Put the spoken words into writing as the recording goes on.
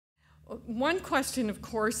one question, of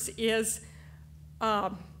course, is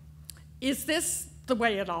this the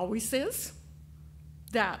way it always is?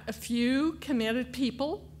 That a few committed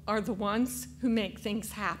people are the ones who make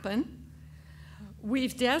things happen?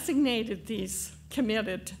 We've designated these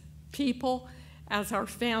committed people as our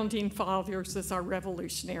founding fathers, as our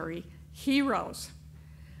revolutionary heroes.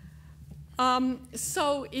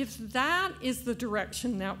 So if that is the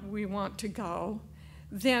direction that we want to go,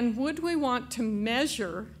 then would we want to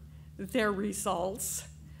measure their results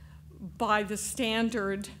by the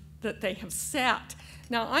standard that they have set?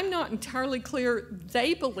 Now, I'm not entirely clear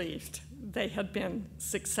they believed they had been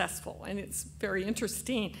successful, and it's very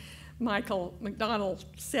interesting. Michael McDonald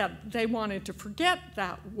said they wanted to forget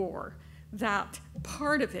that war, that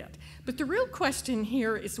part of it. But the real question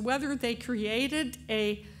here is whether they created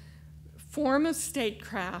a form of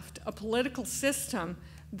statecraft, a political system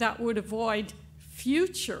that would avoid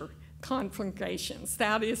future conflagrations.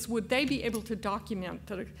 That is, would they be able to document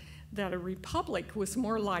that a republic was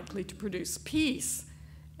more likely to produce peace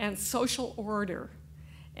and social order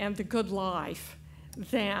and the good life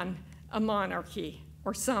than a monarchy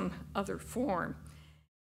or some other form?